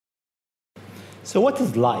So what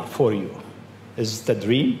is life for you? Is it a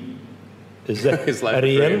dream? Is it Is life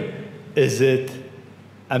real? a dream? Is it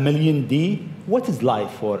a million D? What is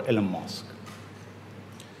life for Elon Musk?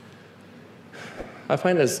 I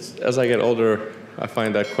find as I get older, I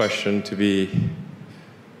find that question to be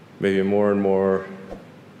maybe more and more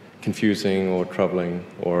confusing or troubling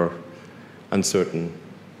or uncertain.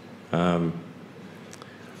 I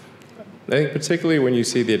think particularly when you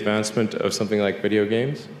see the advancement of something like video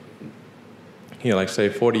games, like say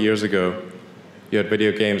 40 years ago, you had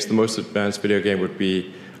video games. The most advanced video game would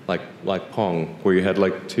be like Pong, where you had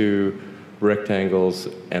like two rectangles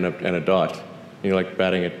and a dot. And you're like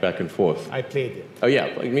batting it back and forth. I played it. Oh yeah,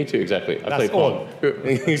 like me too, exactly. I That's played Pong.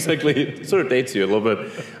 Exactly. It sort of dates you a little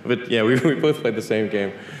bit, but yeah, we both played the same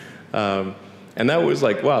game, and that was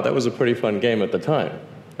like, wow, that was a pretty fun game at the time.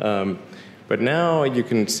 But now you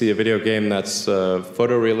can see a video game that's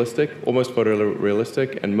photorealistic, almost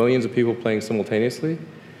photorealistic, and millions of people playing simultaneously,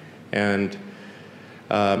 and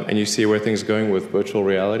you see where things are going with virtual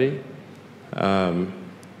reality and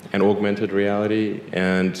augmented reality,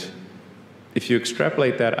 and if you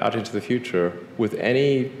extrapolate that out into the future with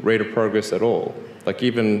any rate of progress at all, like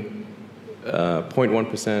even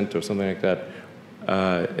 0.1% or something like that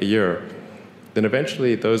a year, then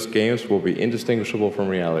eventually those games will be indistinguishable from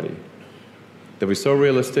reality. They'll be so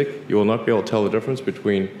realistic, you will not be able to tell the difference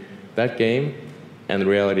between that game and the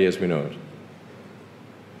reality as we know it.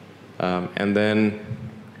 And then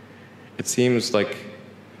it seems like,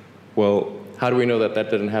 well, how do we know that that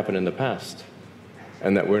didn't happen in the past?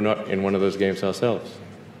 And that we're not in one of those games ourselves?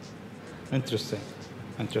 Interesting.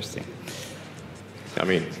 Interesting. I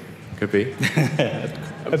mean, could be.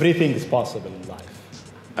 Everything is possible in life.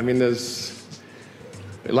 I mean,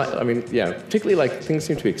 yeah, particularly like things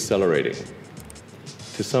seem to be accelerating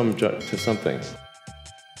to something.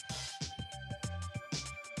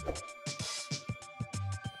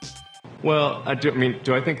 Well,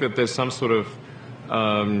 do I think that there's some sort of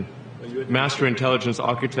master intelligence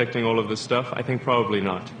architecting all of this stuff? I think probably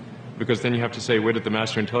not, because then you have to say, where did the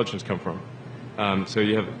master intelligence come from? So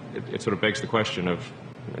you have, it sort of begs the question of,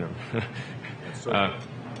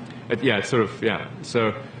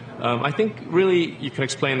 So I think really you can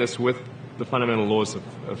explain this with the fundamental laws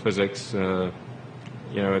of physics.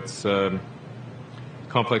 It's a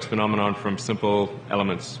complex phenomenon from simple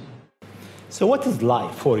elements. So what is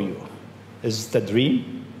life for you? Is it a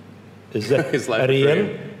dream? Is it Is life real? a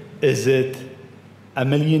dream? Is it a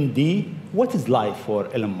million D? What is life for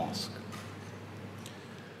Elon Musk?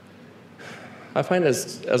 I find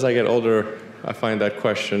as I get older, I find that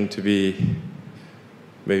question to be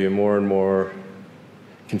maybe more and more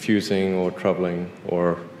confusing or troubling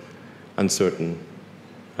or uncertain.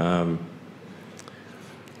 I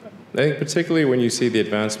think particularly when you see the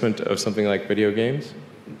advancement of something like video games,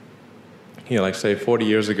 like say 40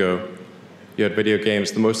 years ago, you had video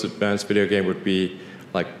games. The most advanced video game would be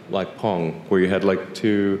like Pong, where you had like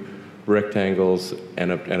two rectangles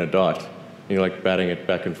and a dot, and you're like batting it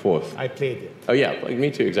back and forth. I played it. Oh yeah, like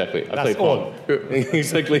me too, exactly. I That's played Pong.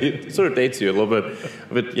 Exactly. It sort of dates you a little bit,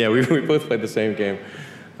 but yeah, we both played the same game,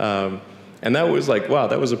 and that was like, wow,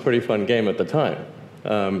 that was a pretty fun game at the time.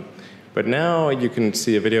 But now you can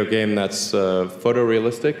see a video game that's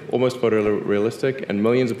photorealistic, almost photorealistic, and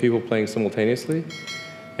millions of people playing simultaneously,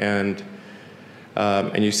 and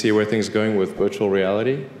you see where things are going with virtual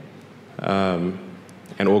reality and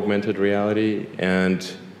augmented reality,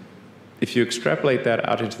 and if you extrapolate that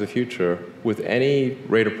out into the future with any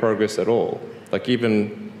rate of progress at all, like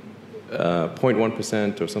even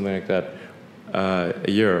 0.1% or something like that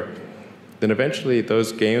a year, then eventually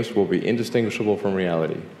those games will be indistinguishable from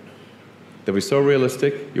reality. They'll be so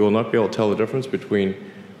realistic, you will not be able to tell the difference between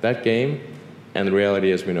that game and the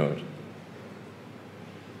reality as we know it.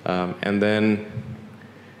 And then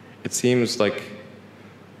it seems like,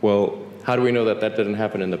 well, how do we know that that didn't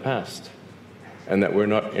happen in the past? And that we're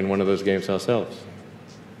not in one of those games ourselves?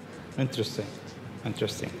 Interesting.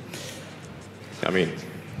 Interesting. I mean,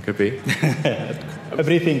 could be.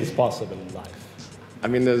 Everything is possible in life. I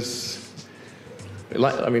mean,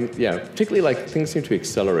 particularly like things seem to be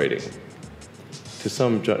accelerating to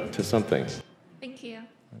something. Thank you.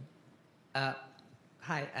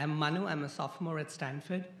 Hi, I'm Manu. I'm a sophomore at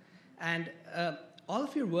Stanford. And all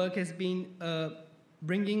of your work has been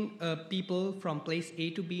bringing people from place A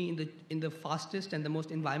to B in the fastest and the most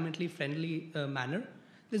environmentally friendly manner.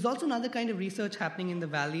 There's also another kind of research happening in the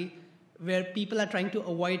Valley where people are trying to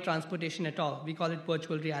avoid transportation at all. We call it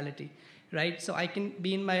virtual reality, right? So I can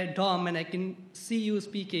be in my dorm and I can see you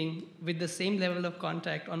speaking with the same level of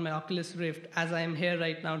contact on my Oculus Rift as I am here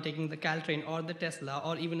right now taking the Caltrain or the Tesla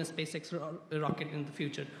or even a SpaceX rocket in the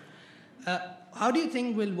future. How do you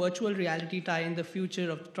think will virtual reality tie in the future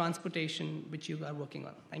of transportation, which you are working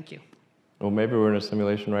on? Thank you. Well, maybe we're in a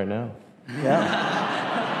simulation right now. Yeah.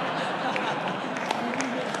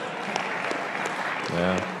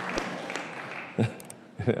 Yeah.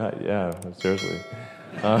 Yeah, seriously.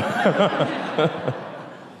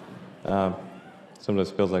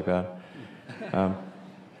 Sometimes feels like that.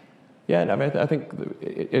 Yeah, I mean, I think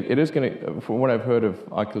it is going to, from what I've heard of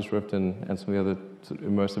Oculus Rift and some of the other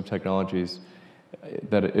immersive technologies,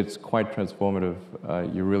 that it's quite transformative.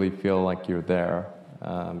 You really feel like you're there.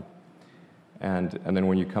 And then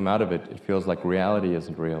when you come out of it, it feels like reality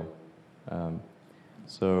isn't real.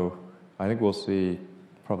 So I think we'll see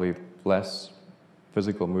probably less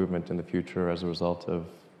physical movement in the future as a result of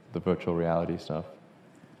the virtual reality stuff.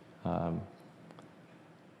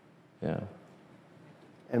 Yeah.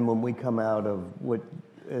 And when we come out of what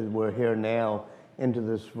we're here now into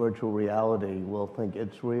this virtual reality, we'll think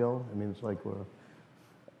it's real. I mean, it's like we're...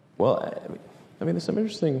 Well, I mean, there's some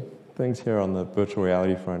interesting things here on the virtual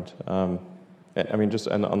reality front. I mean, just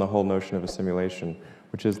on the whole notion of a simulation,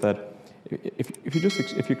 which is that if you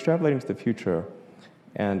extrapolate into the future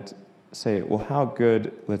and say, well, how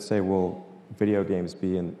good, let's say, will video games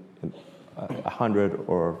be in 100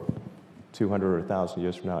 or 200 or 1,000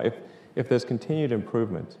 years from now? If there's continued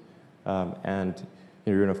improvement, and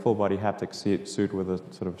you're in a full-body haptic suit with a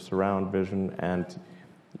sort of surround vision, and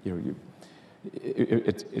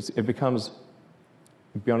it becomes,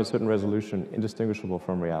 beyond a certain resolution, indistinguishable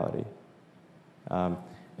from reality. And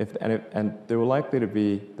there are likely to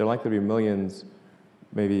be millions,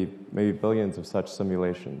 maybe billions of such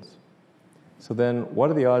simulations. So then, what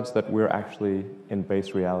are the odds that we're actually in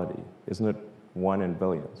base reality? Isn't it 1 in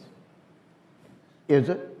billions? Is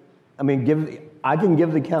it? I mean, I can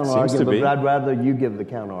give the counter argument, but I'd rather you give the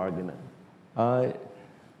counter argument.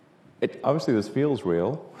 Obviously, this feels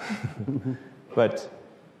real, but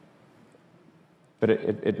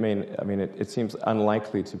it seems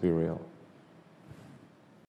unlikely to be real.